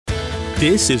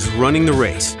This is Running the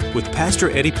Race with Pastor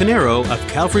Eddie Pinero of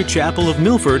Calvary Chapel of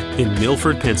Milford in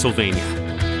Milford, Pennsylvania.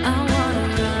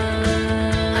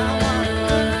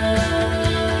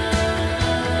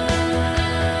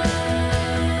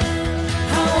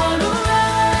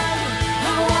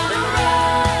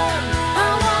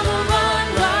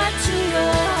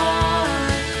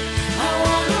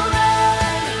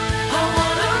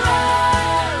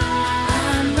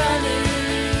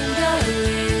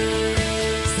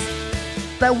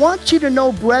 I want you to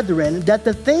know, brethren, that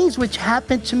the things which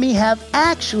happened to me have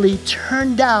actually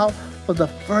turned out for the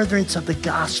furtherance of the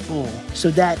gospel, so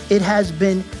that it has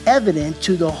been evident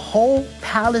to the whole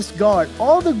palace guard.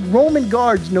 All the Roman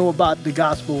guards know about the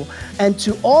gospel, and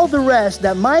to all the rest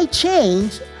that my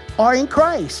chains are in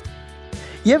Christ.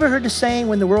 You ever heard the saying,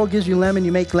 when the world gives you lemon,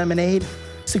 you make lemonade?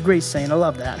 It's a great saying. I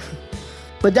love that.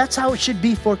 But that's how it should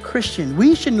be for a Christian.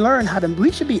 We should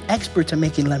we should be experts at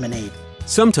making lemonade.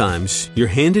 Sometimes you're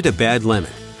handed a bad lemon,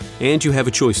 and you have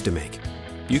a choice to make.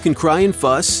 You can cry and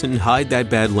fuss and hide that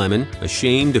bad lemon,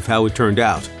 ashamed of how it turned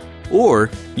out.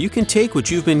 Or you can take what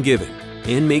you've been given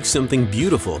and make something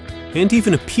beautiful and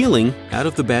even appealing out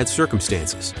of the bad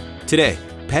circumstances. Today,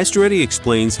 Pastor Eddie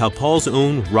explains how Paul's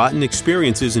own rotten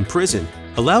experiences in prison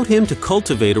allowed him to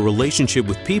cultivate a relationship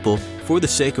with people for the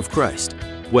sake of Christ.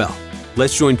 Well,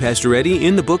 let's join Pastor Eddie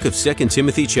in the book of 2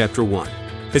 Timothy chapter 1.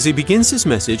 As he begins his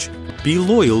message, be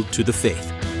loyal to the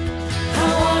faith.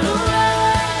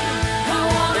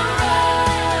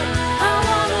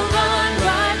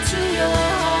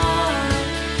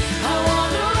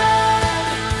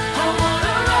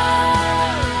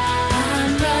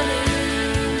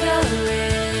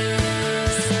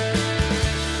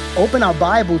 Open our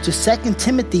Bible to 2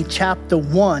 Timothy chapter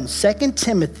 1. 2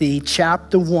 Timothy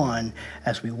chapter 1.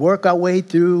 As we work our way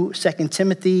through 2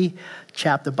 Timothy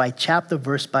chapter by chapter,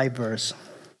 verse by verse.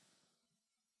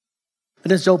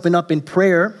 Let us open up in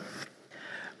prayer.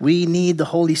 We need the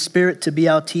Holy Spirit to be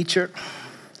our teacher.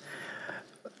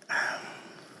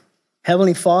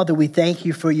 Heavenly Father, we thank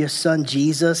you for your Son,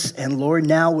 Jesus. And Lord,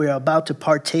 now we're about to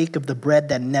partake of the bread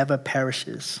that never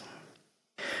perishes.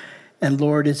 And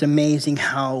Lord, it's amazing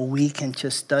how we can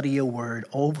just study your word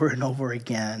over and over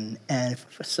again. And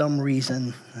for some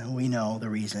reason, we know the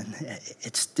reason,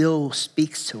 it still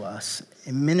speaks to us.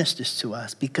 It ministers to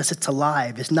us because it's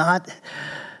alive. It's not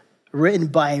written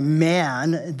by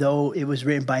man, though it was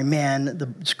written by man,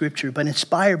 the scripture, but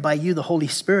inspired by you, the Holy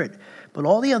Spirit. But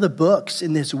all the other books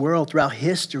in this world throughout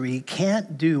history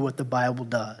can't do what the Bible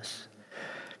does.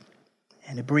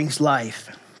 And it brings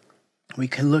life. We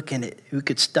can look in it. We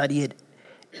could study it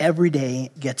every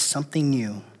day, get something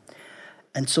new.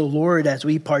 And so, Lord, as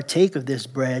we partake of this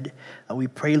bread, we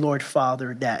pray, Lord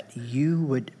Father, that you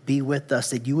would be with us,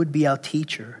 that you would be our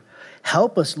teacher.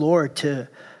 Help us, Lord, to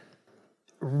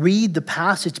read the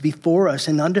passage before us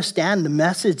and understand the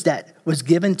message that was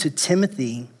given to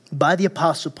Timothy by the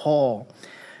Apostle Paul.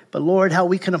 But Lord, how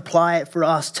we can apply it for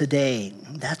us today.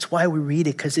 That's why we read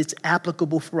it, because it's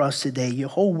applicable for us today. Your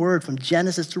whole word from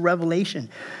Genesis to Revelation,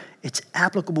 it's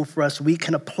applicable for us. We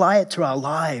can apply it to our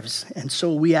lives. And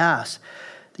so we ask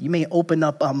that you may open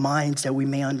up our minds that we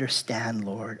may understand,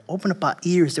 Lord. Open up our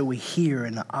ears that we hear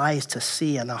and our eyes to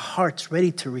see and our hearts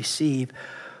ready to receive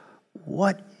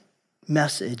what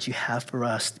message you have for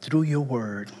us through your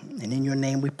word. And in your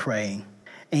name we pray.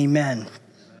 Amen.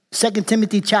 2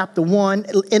 Timothy chapter 1.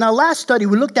 In our last study,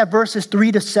 we looked at verses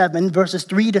 3 to 7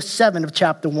 of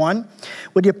chapter 1,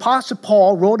 where the Apostle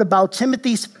Paul wrote about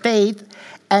Timothy's faith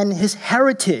and his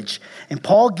heritage. And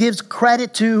Paul gives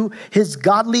credit to his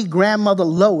godly grandmother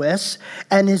Lois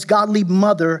and his godly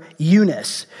mother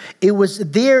Eunice. It was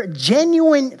their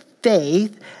genuine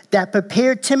faith that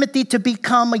prepared Timothy to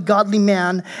become a godly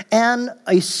man and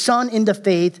a son in the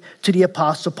faith to the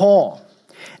Apostle Paul.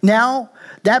 Now,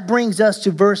 that brings us to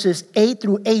verses 8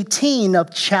 through 18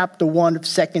 of chapter 1 of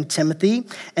 2 Timothy.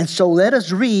 And so let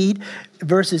us read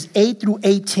verses 8 through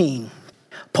 18.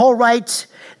 Paul writes,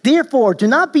 "Therefore, do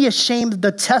not be ashamed of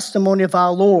the testimony of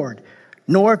our Lord,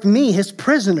 nor of me, his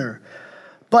prisoner,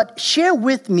 but share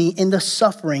with me in the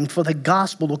suffering for the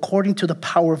gospel according to the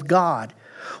power of God,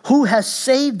 who has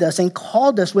saved us and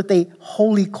called us with a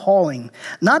holy calling,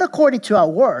 not according to our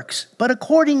works, but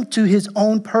according to his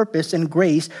own purpose and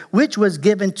grace, which was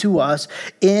given to us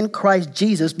in Christ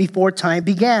Jesus before time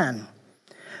began,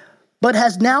 but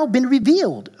has now been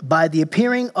revealed by the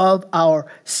appearing of our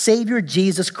Savior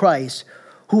Jesus Christ,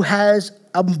 who has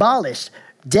abolished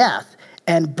death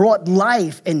and brought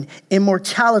life and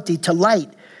immortality to light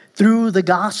through the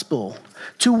gospel,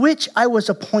 to which I was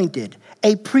appointed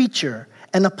a preacher,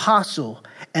 an apostle,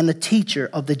 and a teacher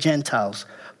of the Gentiles.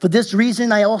 For this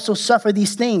reason, I also suffer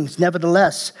these things.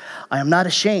 Nevertheless, I am not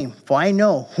ashamed, for I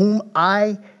know whom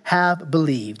I have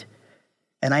believed,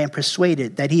 and I am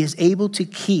persuaded that he is able to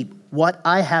keep what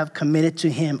I have committed to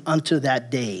him unto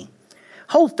that day.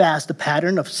 Hold fast the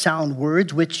pattern of sound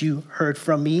words which you heard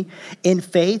from me in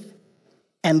faith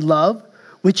and love,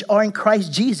 which are in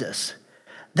Christ Jesus.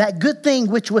 That good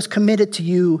thing which was committed to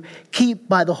you, keep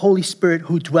by the Holy Spirit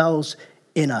who dwells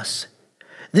in us.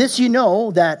 This you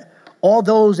know, that all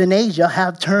those in Asia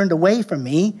have turned away from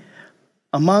me,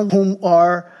 among whom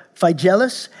are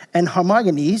Phygelus and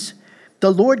Hermogenes.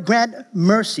 The Lord grant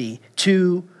mercy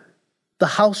to the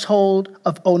household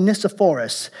of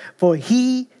Onesiphorus, for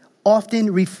he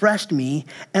often refreshed me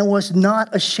and was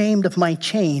not ashamed of my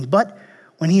chain. But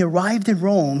when he arrived in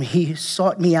Rome, he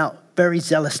sought me out very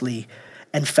zealously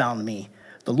and found me.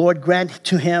 The Lord grant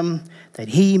to him that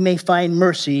he may find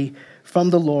mercy from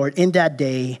the Lord in that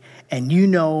day. And you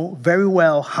know very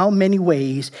well how many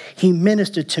ways he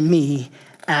ministered to me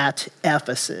at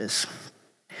Ephesus.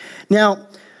 Now,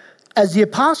 as the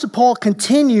Apostle Paul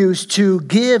continues to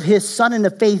give his son in the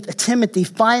faith, Timothy,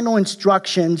 final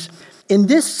instructions, in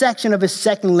this section of his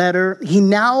second letter, he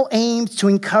now aims to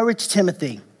encourage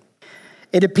Timothy.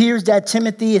 It appears that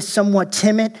Timothy is somewhat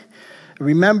timid.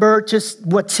 Remember just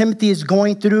what Timothy is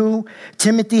going through.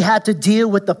 Timothy had to deal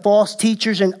with the false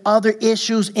teachers and other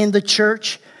issues in the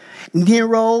church.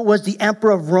 Nero was the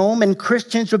emperor of Rome, and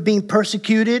Christians were being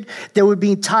persecuted. They were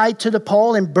being tied to the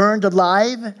pole and burned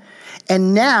alive.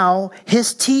 And now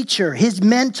his teacher, his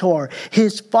mentor,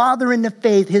 his father in the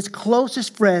faith, his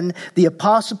closest friend, the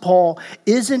Apostle Paul,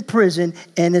 is in prison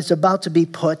and is about to be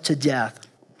put to death.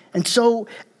 And so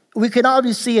we could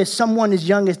obviously, as someone as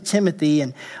young as Timothy,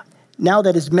 and now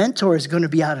that his mentor is going to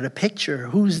be out of the picture,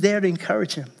 who's there to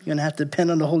encourage him? You're going to have to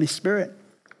depend on the Holy Spirit.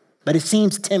 But it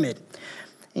seems timid.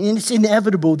 And it's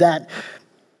inevitable that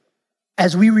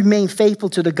as we remain faithful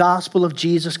to the gospel of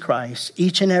Jesus Christ,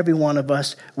 each and every one of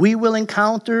us, we will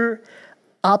encounter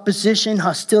opposition,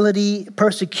 hostility,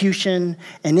 persecution,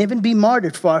 and even be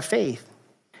martyred for our faith.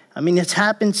 I mean, it's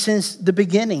happened since the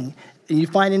beginning. You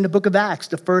find in the book of Acts,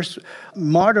 the first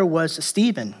martyr was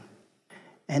Stephen.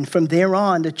 And from there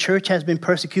on, the church has been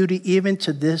persecuted even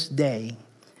to this day.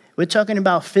 We're talking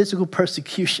about physical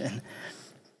persecution.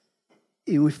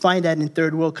 We find that in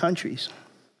third world countries.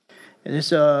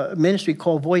 There's a ministry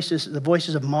called the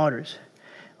Voices of Martyrs.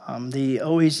 They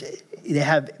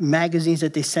have magazines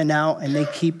that they send out, and they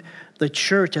keep the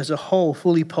church as a whole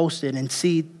fully posted and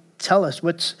tell us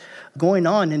what's going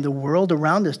on in the world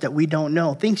around us that we don't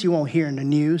know. Things you won't hear in the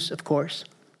news, of course.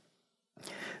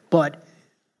 But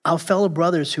our fellow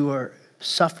brothers who are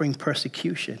suffering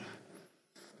persecution.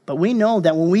 But we know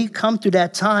that when we come to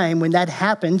that time, when that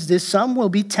happens, some will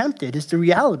be tempted. It's the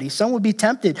reality. Some will be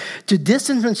tempted to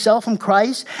distance themselves from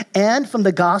Christ and from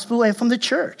the gospel and from the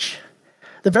church.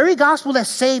 The very gospel that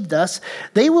saved us,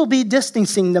 they will be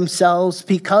distancing themselves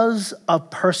because of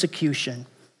persecution.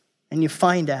 And you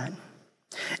find that.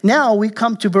 Now we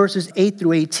come to verses 8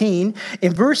 through 18.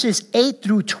 In verses 8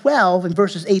 through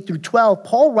 12,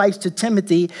 Paul writes to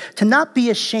Timothy to not be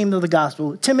ashamed of the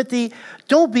gospel. Timothy,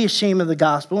 don't be ashamed of the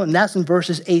gospel. And that's in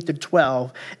verses 8 through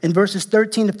 12. In verses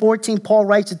 13 to 14, Paul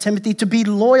writes to Timothy to be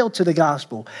loyal to the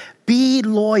gospel. Be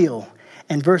loyal.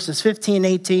 And verses 15 and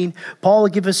 18, Paul will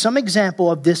give us some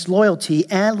example of disloyalty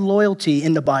and loyalty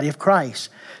in the body of Christ.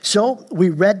 So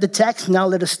we read the text. Now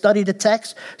let us study the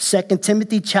text. 2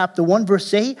 Timothy chapter 1,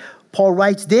 verse 8. Paul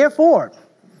writes, therefore,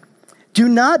 do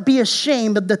not be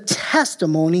ashamed of the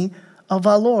testimony of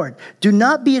our Lord. Do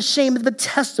not be ashamed of the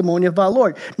testimony of our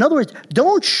Lord. In other words,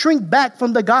 don't shrink back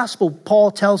from the gospel,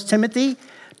 Paul tells Timothy.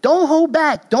 Don't hold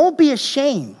back. Don't be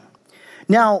ashamed.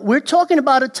 Now, we're talking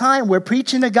about a time where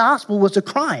preaching the gospel was a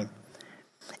crime.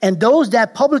 And those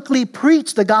that publicly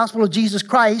preached the gospel of Jesus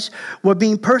Christ were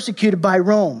being persecuted by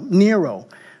Rome, Nero.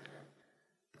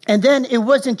 And then it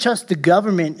wasn't just the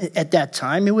government at that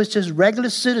time. It was just regular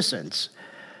citizens.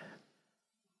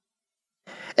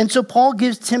 And so Paul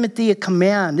gives Timothy a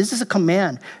command. This is a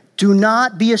command. Do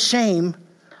not be ashamed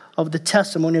of the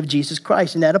testimony of Jesus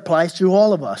Christ. And that applies to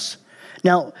all of us.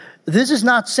 Now, this is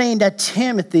not saying that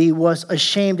Timothy was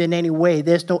ashamed in any way.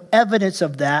 There's no evidence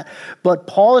of that. But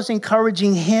Paul is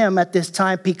encouraging him at this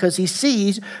time because he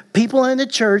sees people in the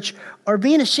church are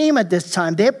being ashamed at this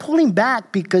time. They're pulling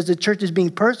back because the church is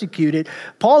being persecuted.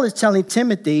 Paul is telling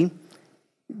Timothy,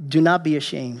 do not be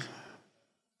ashamed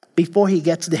before he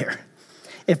gets there.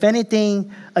 If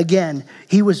anything, again,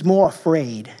 he was more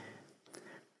afraid.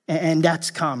 And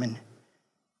that's common.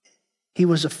 He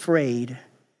was afraid.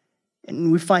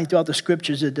 And we find throughout the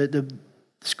scriptures that the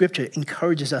scripture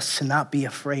encourages us to not be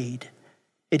afraid.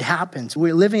 It happens.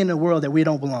 We're living in a world that we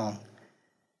don't belong.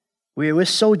 We're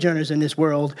sojourners in this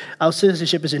world. Our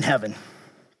citizenship is in heaven.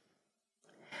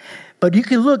 But you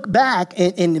can look back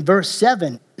in verse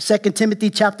 7, 2 Timothy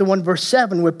chapter 1, verse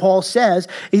 7, where Paul says,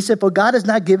 he said, for God has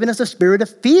not given us a spirit of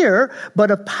fear,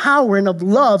 but of power and of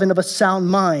love and of a sound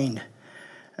mind.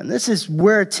 And this is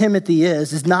where Timothy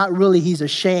is. It's not really he's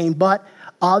ashamed, but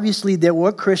obviously there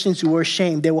were Christians who were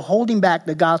ashamed. They were holding back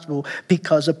the gospel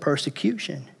because of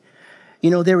persecution. You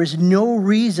know, there is no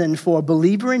reason for a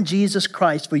believer in Jesus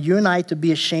Christ, for you and I to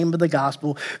be ashamed of the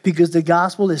gospel, because the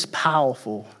gospel is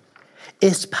powerful.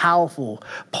 It's powerful.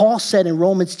 Paul said in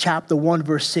Romans chapter 1,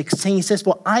 verse 16, he says,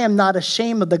 for I am not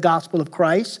ashamed of the gospel of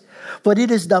Christ, but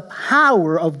it is the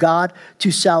power of God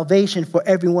to salvation for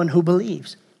everyone who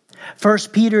believes. 1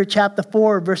 Peter chapter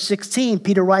 4, verse 16,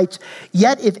 Peter writes,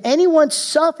 yet if anyone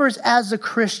suffers as a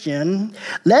Christian,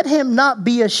 let him not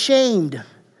be ashamed,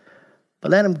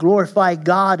 but let him glorify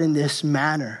God in this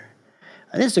manner.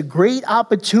 And it's a great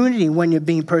opportunity when you're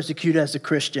being persecuted as a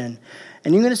Christian.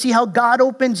 And you're going to see how God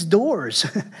opens doors.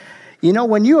 You know,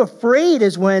 when you're afraid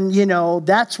is when,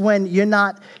 that's when you're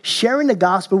not sharing the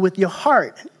gospel with your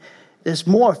heart. There's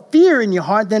more fear in your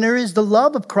heart than there is the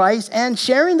love of Christ and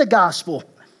sharing the gospel.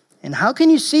 And how can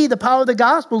you see the power of the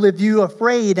gospel if you're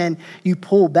afraid and you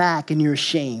pull back and you're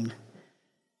ashamed?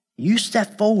 You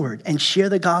step forward and share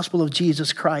the gospel of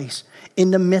Jesus Christ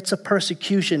in the midst of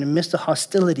persecution, in the midst of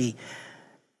hostility.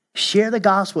 Share the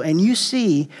gospel, and you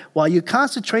see, while you're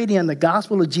concentrating on the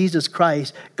gospel of Jesus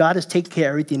Christ, God has taken care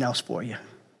of everything else for you.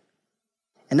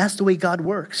 And that's the way God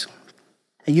works.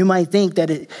 And you might think that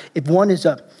if one is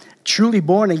truly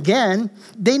born again,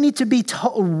 they need to be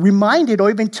reminded or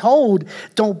even told,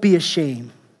 don't be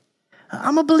ashamed.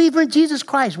 I'm a believer in Jesus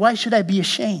Christ. Why should I be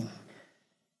ashamed?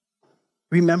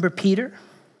 Remember Peter,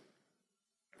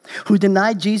 who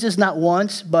denied Jesus not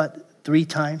once, but 3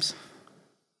 times?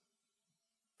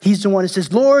 He's the one that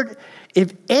says, Lord,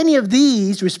 if any of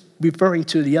these, referring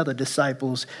to the other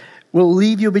disciples, will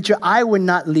leave you, but I would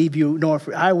not leave you,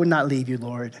 I would not leave you,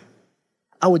 Lord.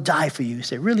 I would die for you. He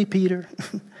said, really, Peter?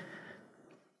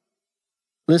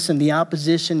 Listen, the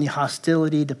opposition, the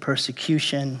hostility, the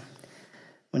persecution,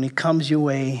 when it comes your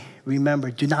way, remember,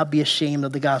 do not be ashamed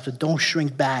of the gospel. Don't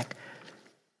shrink back.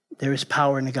 There is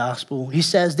power in the gospel. He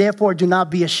says, therefore, do not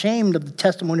be ashamed of the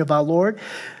testimony of our Lord,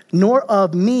 nor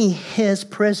of me, his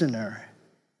prisoner.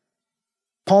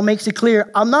 Paul makes it clear,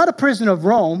 I'm not a prisoner of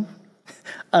Rome.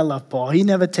 I love Paul. He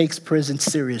never takes prison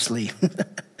seriously.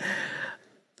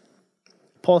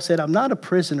 Paul said, I'm not a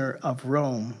prisoner of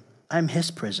Rome. I'm his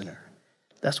prisoner.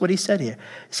 That's what he said here.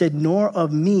 He said, nor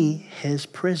of me, his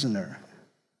prisoner.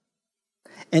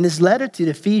 In his letter to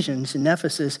the Ephesians in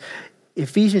Ephesus,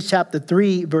 Ephesians chapter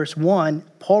 3, verse 1,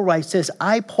 Paul writes this,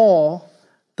 I, Paul,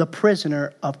 the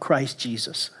prisoner of Christ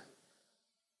Jesus.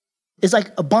 It's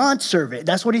like a bondservant.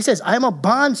 That's what he says. I'm a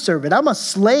bondservant. I'm a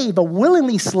slave, a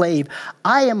willingly slave.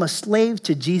 I am a slave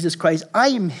to Jesus Christ. I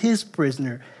am his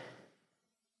prisoner.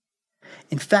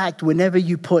 In fact, whenever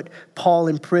you put Paul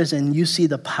in prison, you see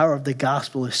the power of the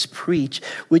gospel is preached,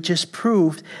 which is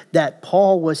proof that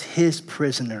Paul was his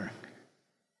prisoner.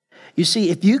 You see,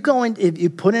 if you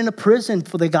put in a prison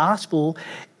for the gospel,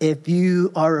 if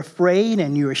you are afraid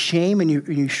and you're ashamed and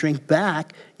you shrink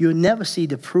back, you'll never see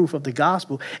the proof of the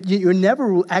gospel. You'll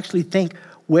never actually think,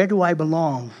 where do I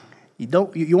belong?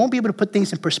 You won't be able to put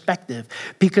things in perspective,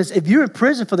 because if you're in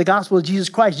prison for the gospel of Jesus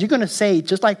Christ, you're going to say,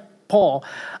 just like Paul,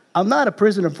 I'm not a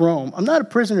prisoner of Rome. I'm not a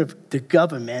prisoner of the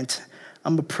government.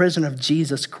 I'm a prisoner of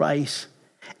Jesus Christ.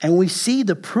 And we see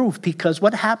the proof, because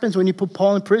what happens when you put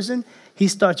Paul in prison? He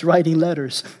starts writing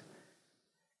letters.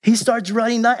 He starts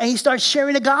writing that, and he starts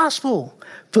sharing the gospel.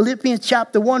 Philippians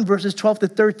chapter 1, verses 12 to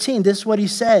 13, this is what he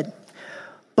said.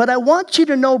 But I want you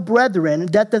to know, brethren,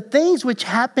 that the things which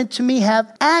happened to me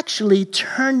have actually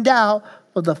turned out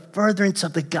for the furtherance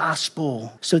of the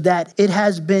gospel, so that it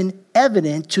has been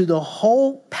evident to the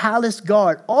whole palace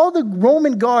guard. All the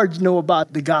Roman guards know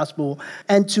about the gospel,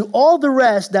 and to all the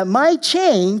rest that my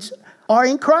chains are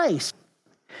in Christ.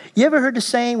 You ever heard the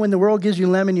saying, when the world gives you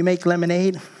lemon, you make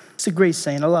lemonade? It's a great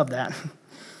saying. I love that.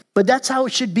 But that's how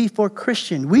it should be for a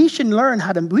Christian. We should learn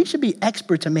we should be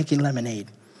experts at making lemonade.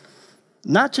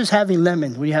 Not just having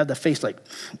lemon when you have the face like,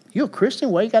 you're a Christian?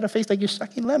 Why you got a face like you're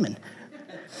sucking lemon?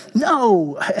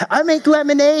 No, I make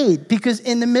lemonade because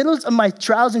in the middle of my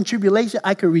trials and tribulation,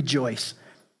 I could rejoice.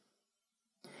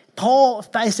 Paul,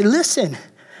 I said, listen,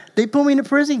 they put me in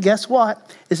prison. Guess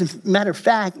what? As a matter of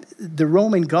fact, the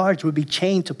Roman guards would be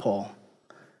chained to Paul.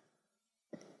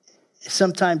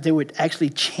 Sometimes they would actually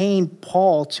chain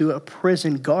Paul to a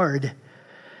prison guard.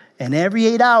 And every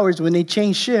 8 hours when they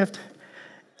changed shift,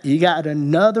 You got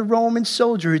another Roman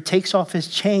soldier who takes off his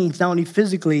chains, not only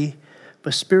physically,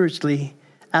 but spiritually,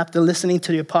 after listening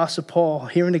to the Apostle Paul,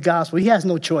 hearing the gospel. He has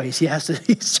no choice.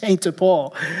 He's chained to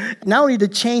Paul. Not only the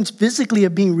chains physically are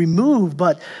being removed,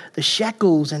 but the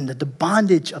shackles and the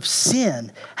bondage of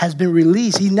sin has been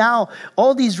released.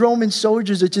 All these Roman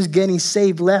soldiers are just getting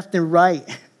saved left and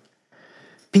right.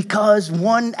 Because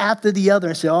one after the other,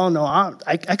 and say, oh no,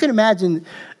 I can imagine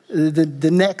the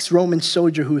next Roman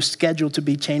soldier who is scheduled to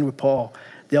be chained with Paul.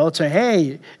 They all say,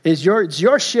 hey, it's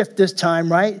your shift this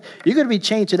time, right? You're going to be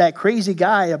chained to that crazy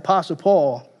guy, Apostle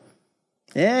Paul.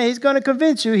 Yeah, he's going to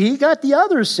convince you. He got the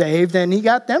others saved, and he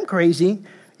got them crazy.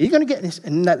 You're going to get this.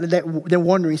 And they're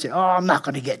wondering, say, oh, I'm not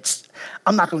going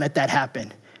to let that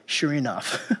happen. Sure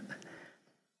enough.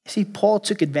 See, Paul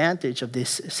took advantage of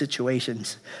these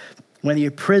situations. Whether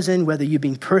you're in prison, whether you're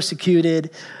being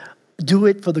persecuted, do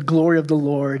it for the glory of the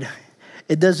Lord.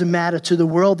 It doesn't matter to the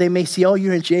world. They may see, oh,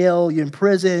 you're in jail, you're in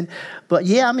prison. But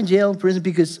yeah, I'm in jail and prison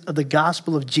because of the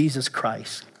gospel of Jesus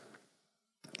Christ.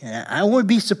 And I wouldn't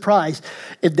be surprised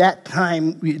if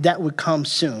that would come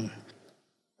soon.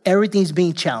 Everything's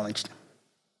being challenged.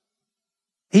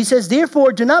 He says,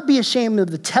 therefore, do not be ashamed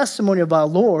of the testimony of our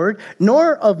Lord,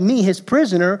 nor of me, his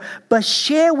prisoner, but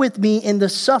share with me in the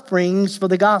sufferings for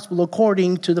the gospel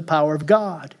according to the power of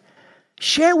God.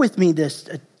 Share with me this,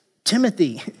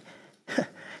 Timothy.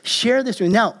 Share this with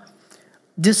me. Now,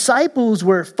 disciples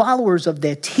were followers of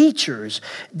their teachers.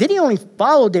 They didn't only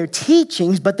follow their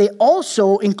teachings, but they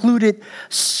also included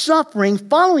suffering,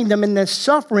 following them in their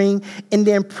suffering, in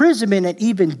their imprisonment, and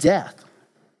even death.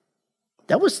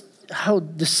 That was how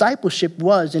discipleship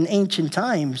was in ancient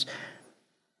times.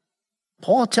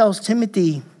 Paul tells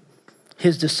Timothy,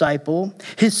 his disciple,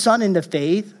 his son in the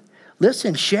faith,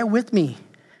 listen, share with me.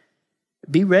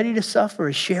 Be ready to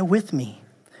suffer, share with me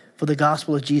for the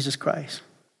gospel of Jesus Christ.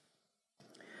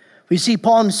 We see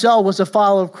Paul himself was a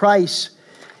follower of Christ.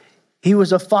 He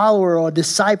was a follower or a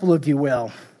disciple, if you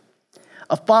will,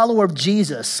 a follower of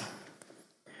Jesus.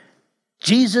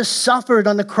 Jesus suffered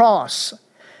on the cross.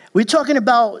 We're talking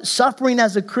about suffering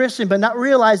as a Christian, but not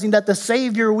realizing that the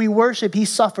Savior we worship, he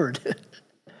suffered.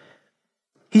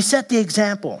 He set the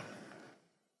example.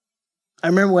 I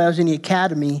remember when I was in the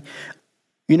academy,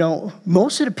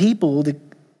 most of the people, the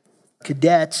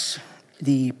cadets,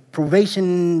 the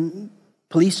probation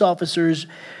police officers,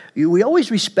 we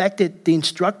always respected the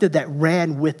instructor that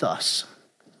ran with us.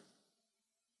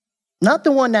 Not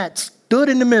the one that stood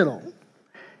in the middle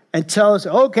and tells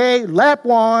us, okay, lap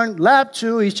 1, lap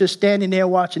 2, he's just standing there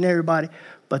watching everybody.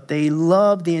 But they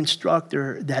loved the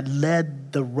instructor that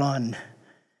led the run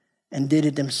and did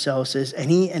it themselves.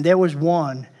 And there was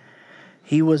one,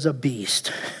 he was a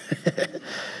beast.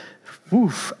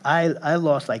 Oof, I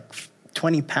lost like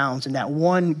 20 pounds in that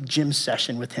one gym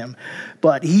session with him.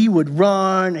 But he would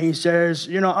run, and he says,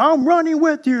 I'm running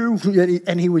with you.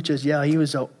 And he would just yell. He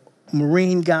was a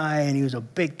Marine guy, and he was a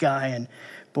big guy. And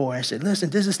boy, I said, listen,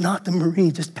 this is not the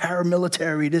Marines. This is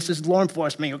paramilitary. This is law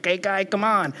enforcement. Okay, guy, come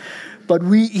on. But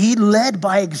he led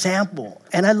by example.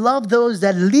 And I love those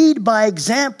that lead by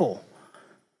example.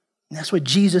 And that's what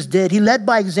Jesus did. He led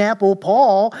by example.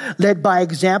 Paul led by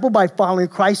example by following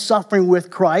Christ, suffering with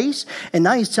Christ. And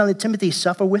now he's telling Timothy,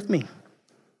 suffer with me.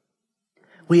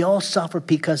 We all suffer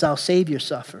because our Savior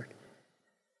suffered.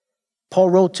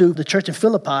 Paul wrote to the church in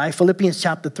Philippi, Philippians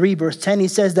chapter 3, verse 10. He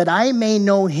says that I may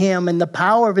know him and the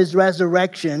power of his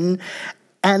resurrection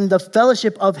and the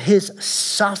fellowship of his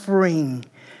suffering,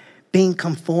 being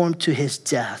conformed to his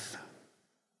death.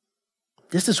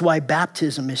 This is why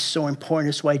baptism is so important.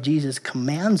 It's why Jesus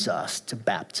commands us to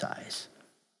baptize.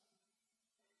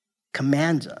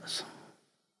 Commands us.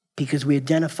 Because we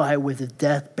identify with his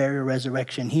death, burial,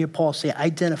 resurrection. Here Paul says,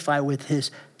 identify with his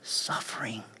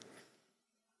suffering.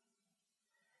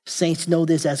 Saints know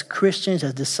this as Christians,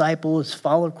 as disciples, as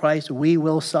followers of Christ, we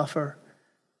will suffer.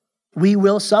 We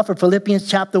will suffer. Philippians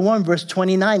chapter 1, verse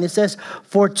 29, it says,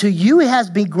 for to you it has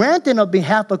been granted on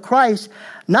behalf of Christ,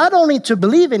 not only to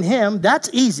believe in him, that's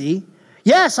easy.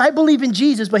 Yes, I believe in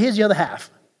Jesus, but here's the other half.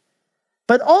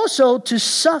 But also to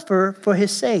suffer for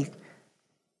his sake.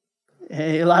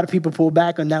 Hey, a lot of people pull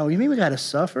back on that. You mean we got to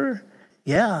suffer?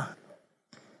 Yeah.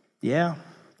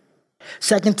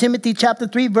 2 Timothy chapter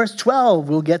 3, verse 12,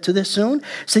 we'll get to this soon.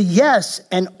 So yes,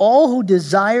 and all who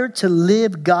desire to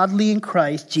live godly in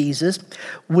Christ Jesus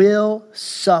will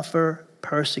suffer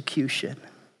persecution.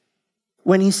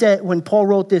 When Paul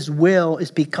wrote this will,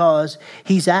 is because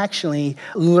he's actually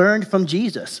learned from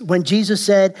Jesus. When Jesus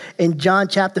said in John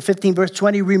chapter 15, verse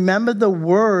 20, remember the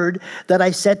word that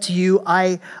I said to you,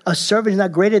 a servant is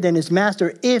not greater than his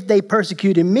master. If they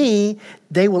persecuted me,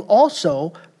 they will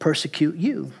also persecute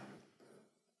you.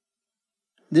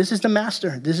 This is the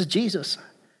master. This is Jesus.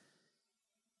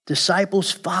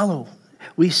 Disciples follow.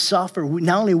 We suffer.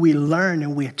 Not only we learn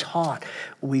and we're taught,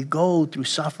 we go through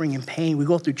suffering and pain. We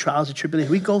go through trials and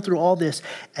tribulations. We go through all this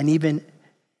and even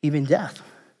death.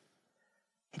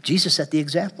 Jesus set the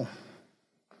example.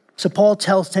 So Paul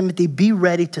tells Timothy, be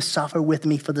ready to suffer with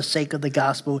me for the sake of the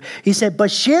gospel. He said, but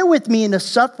share with me in the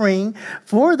suffering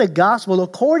for the gospel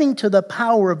according to the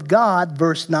power of God,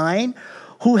 verse 9,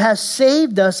 who has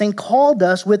saved us and called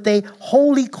us with a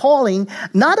holy calling,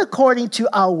 not according to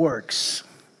our works.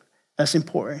 That's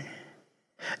important.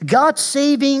 God's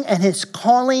saving and his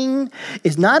calling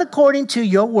is not according to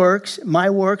your works,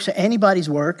 my works, or anybody's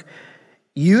work.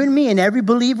 You and me and every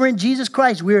believer in Jesus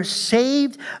Christ, we are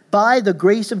saved by the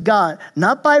grace of God,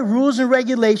 not by rules and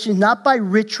regulations, not by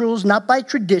rituals, not by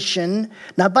tradition,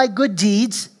 not by good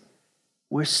deeds.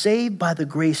 We're saved by the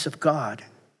grace of God.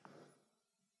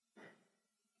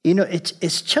 You know,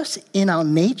 it's just in our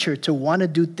nature to want to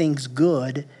do things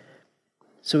good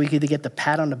so we can either get the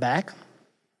pat on the back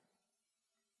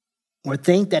or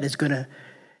think that it's going to,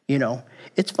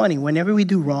 it's funny. Whenever we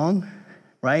do wrong,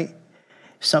 right?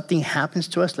 Something happens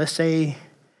to us. Let's say,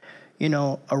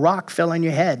 a rock fell on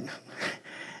your head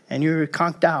and you're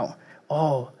conked out.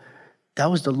 Oh, that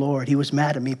was the Lord. He was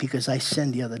mad at me because I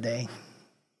sinned the other day.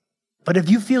 But if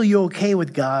you feel you're okay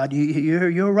with God,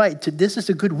 you're right. This is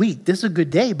a good week. This is a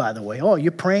good day, by the way. Oh,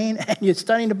 you're praying and you're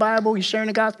studying the Bible. You're sharing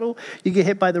the gospel. You get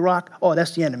hit by the rock. Oh,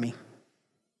 that's the enemy.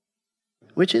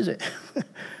 Which is it?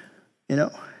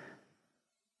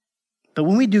 But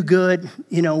when we do good,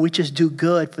 we just do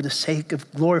good for the sake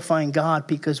of glorifying God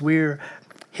because we're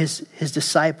his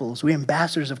disciples. We're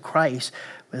ambassadors of Christ.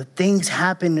 Whether things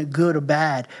happen good or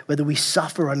bad, whether we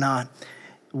suffer or not,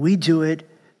 we do it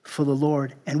for the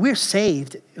Lord. And we're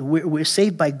saved. We're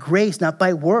saved by grace, not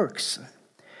by works.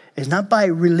 It's not by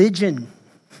religion.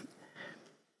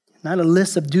 Not a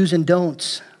list of do's and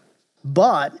don'ts.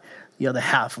 But the other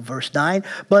half of verse 9,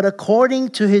 but according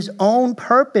to his own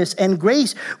purpose and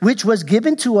grace, which was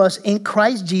given to us in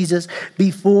Christ Jesus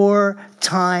before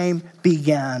time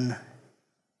began.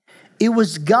 It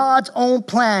was God's own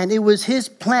plan. It was his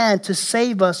plan to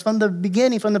save us from the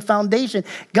beginning, from the foundation.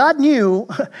 God knew,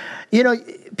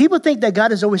 people think that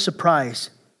God is always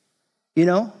surprised,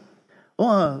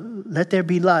 Oh, let there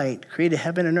be light, created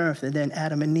heaven and earth, and then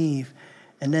Adam and Eve.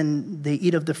 And then they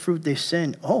eat of the fruit, they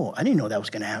sin. Oh, I didn't know that was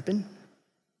going to happen.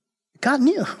 God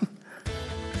knew.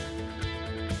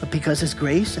 But because his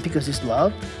grace and because his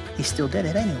love, he still did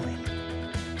it anyway.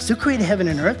 He still created heaven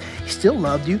and earth. He still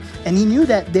loved you. And he knew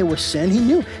that there was sin. He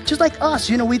knew. Just like us,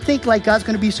 we think like God's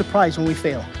going to be surprised when we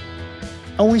fail.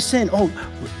 And when we sin, oh,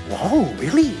 whoa,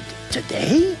 really?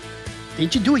 Today?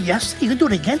 Didn't you do it yesterday? You can do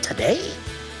it again today?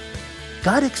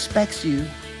 God expects you.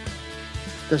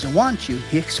 Doesn't want you.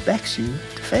 He expects you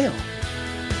to fail.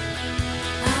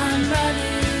 I'm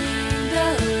running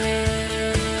the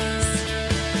race.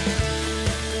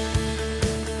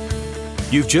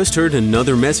 You've just heard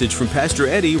another message from Pastor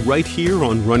Eddie right here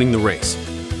on Running the Race.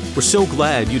 We're so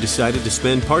glad you decided to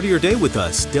spend part of your day with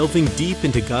us, delving deep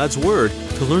into God's Word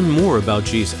to learn more about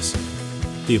Jesus.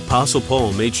 The Apostle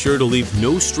Paul made sure to leave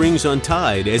no strings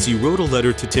untied as he wrote a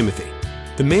letter to Timothy,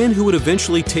 the man who would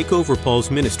eventually take over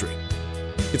Paul's ministry.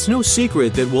 It's no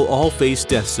secret that we'll all face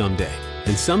death someday,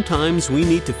 and sometimes we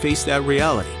need to face that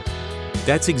reality.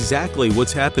 That's exactly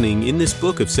what's happening in this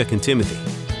book of 2 Timothy.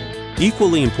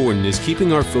 Equally important is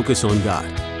keeping our focus on God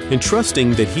and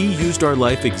trusting that He used our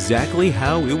life exactly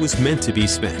how it was meant to be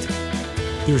spent.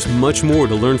 There's much more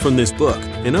to learn from this book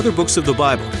and other books of the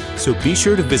Bible, so be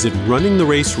sure to visit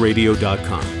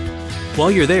runningtheraceradio.com.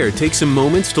 While you're there, take some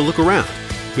moments to look around.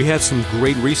 We have some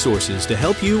great resources to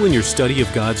help you in your study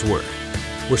of God's Word.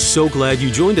 We're so glad you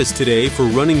joined us today for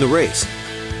Running the Race.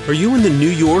 Are you in the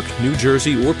New York, New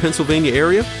Jersey, or Pennsylvania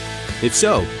area? If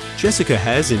so, Jessica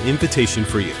has an invitation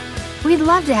for you. We'd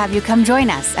love to have you come join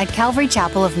us at Calvary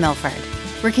Chapel of Milford.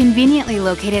 We're conveniently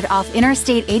located off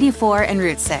Interstate 84 and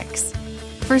Route 6.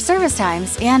 For service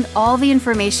times and all the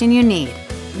information you need,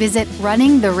 visit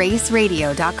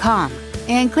runningtheraceradio.com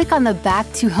and click on the Back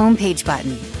to Homepage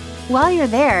button. While you're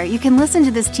there, you can listen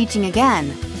to this teaching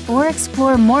again or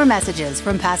explore more messages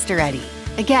from Pastor Eddie.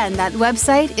 Again, that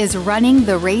website is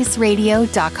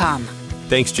runningtheraceradio.com.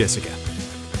 Thanks, Jessica.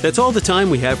 That's all the time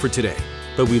we have for today,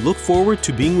 but we look forward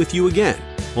to being with you again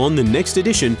on the next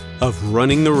edition of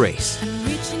Running the Race. I'm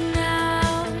reaching